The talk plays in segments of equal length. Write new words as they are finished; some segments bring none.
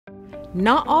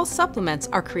Not all supplements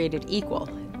are created equal.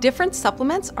 Different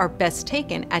supplements are best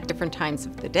taken at different times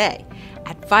of the day.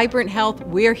 At Vibrant Health,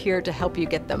 we're here to help you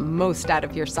get the most out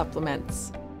of your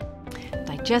supplements.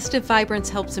 Digestive Vibrance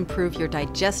helps improve your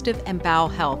digestive and bowel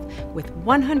health with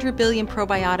 100 billion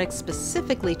probiotics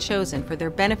specifically chosen for their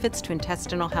benefits to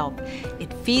intestinal health.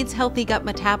 It feeds healthy gut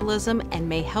metabolism and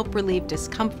may help relieve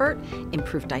discomfort,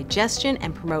 improve digestion,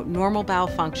 and promote normal bowel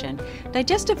function.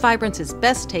 Digestive Vibrance is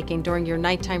best taken during your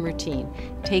nighttime routine.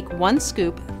 Take 1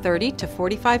 scoop 30 to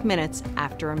 45 minutes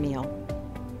after a meal.